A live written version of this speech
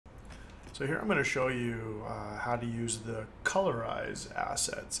So here I'm going to show you how to use the Colorize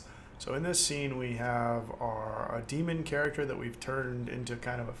assets. So in this scene we have a demon character that we've turned into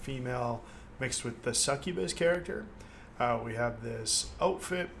kind of a female mixed with the succubus character. We have this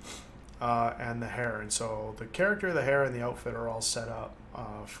outfit and the hair, and so the character, the hair, and the outfit are all set up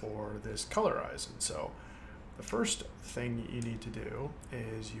for this Colorize. And so the first thing you need to do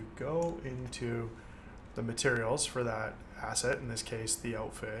is you go into the materials for that asset, in this case the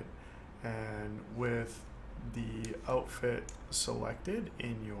outfit, and with the outfit selected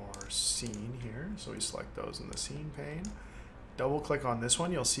in your scene here, so we select those in the scene pane, double click on this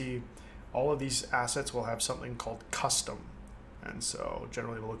one, you'll see all of these assets will have something called custom, and so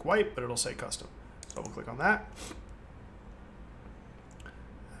generally it will look white, but it'll say custom. Double click on that,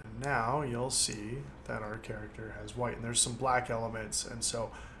 and now you'll see that our character has white, and there's some black elements. And so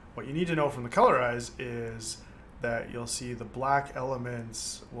what you need to know from the Colorize is that you'll see the black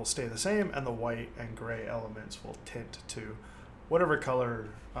elements will stay the same and the white and gray elements will tint to whatever color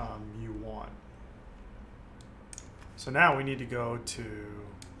you want. So now we need to go to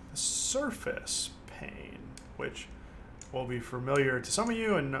the surface pane, which will be familiar to some of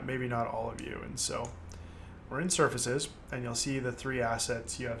you and maybe not all of you. And so we're in surfaces, and you'll see the three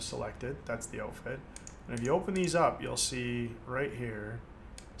assets you have selected. That's the outfit. And if you open these up, you'll see right here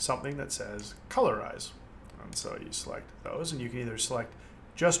something that says Colorize. And so you select those, and you can either select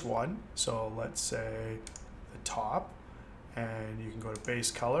just one, so let's say the top, and you can go to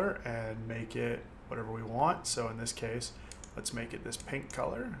base color and make it whatever we want. So in this case, let's make it this pink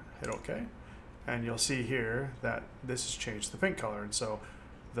color, hit OK, and you'll see here that this has changed the pink color, and so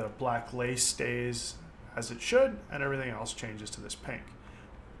the black lace stays as it should and everything else changes to this pink.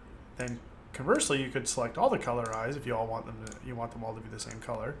 Then conversely, you could select all the Colorize if you want them all to be the same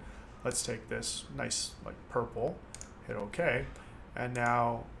color. Let's take this nice like purple, hit OK, and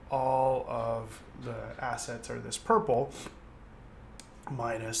now all of the assets are this purple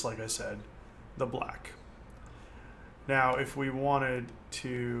minus, like I said, the black. Now if we wanted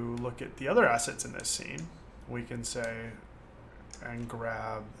to look at the other assets in this scene, we can say and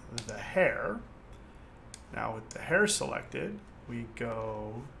grab the hair. Now with the hair selected, we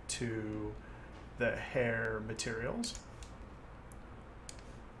go to the hair materials,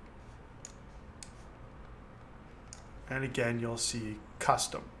 and again you'll see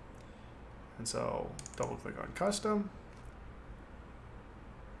custom, and so double click on custom.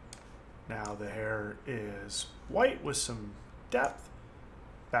 Now the hair is white with some depth.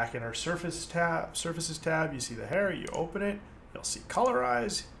 Back in our surfaces tab, you see the hair, you open it, you'll see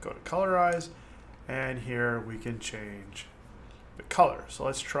Colorize, go to Colorize, and here we can change the color. So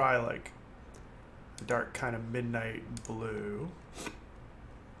let's try like a dark kind of midnight blue.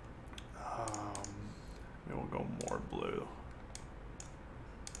 Maybe we'll go more blue.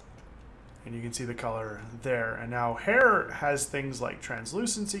 And you can see the color there. And now hair has things like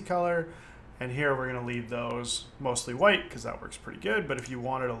translucency color, and here we're gonna leave those mostly white because that works pretty good. But if you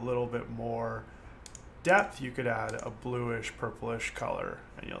wanted a little bit more depth, you could add a bluish, purplish color,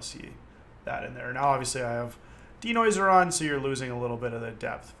 and you'll see that in there. Now obviously I have denoiser on, so you're losing a little bit of the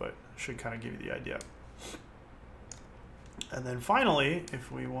depth, but should kind of give you the idea. And then finally,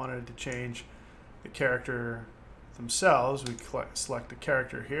 if we wanted to change the character themselves, we select the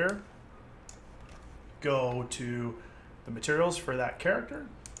character here, go to the materials for that character,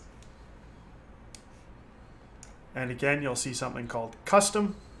 and again you'll see something called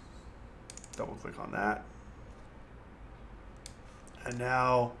custom. Double click on that, and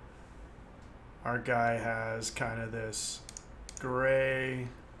now our guy has kind of this gray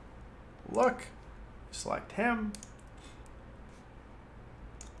look. Select him.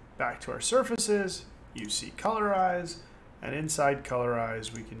 Back to our surfaces, you see Colorize, and inside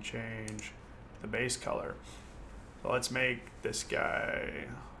Colorize we can change the base color. So let's make this guy,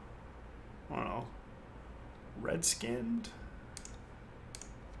 I don't know, red-skinned.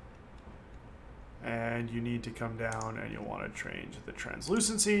 And you need to come down and you'll want to change the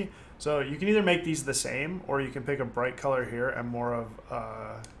translucency. So you can either make these the same, or you can pick a bright color here and more of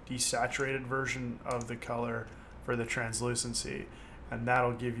a desaturated version of the color for the translucency. And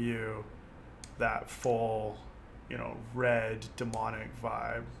that'll give you that full, you know, red demonic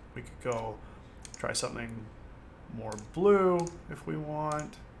vibe. We could go try something more blue if we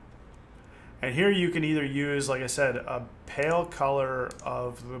want. And here you can either use, like I said, a pale color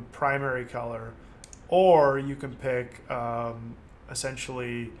of the primary color, or you can pick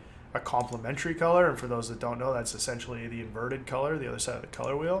essentially a complementary color. And for those that don't know, that's essentially the inverted color, the other side of the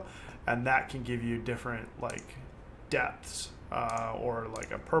color wheel. And that can give you different like depths, or like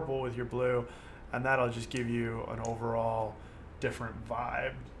a purple with your blue, and that'll just give you an overall different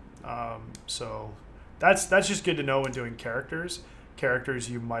vibe. So that's just good to know when doing characters. Characters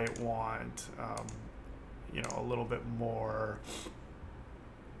you might want, you know, a little bit more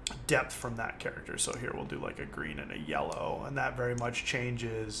depth from that character. So here we'll do like a green and a yellow, and that very much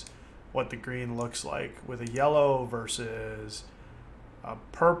changes what the green looks like with a yellow versus a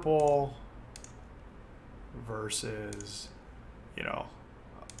purple versus, you know,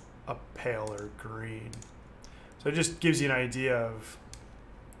 a paler green. So it just gives you an idea of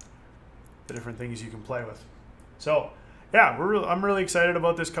the different things you can play with. So yeah, I'm really excited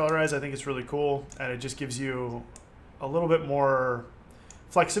about this Colorize. I think it's really cool, and it just gives you a little bit more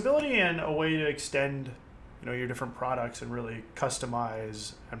flexibility and a way to extend, you know, your different products and really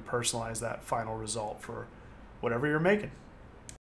customize and personalize that final result for whatever you're making.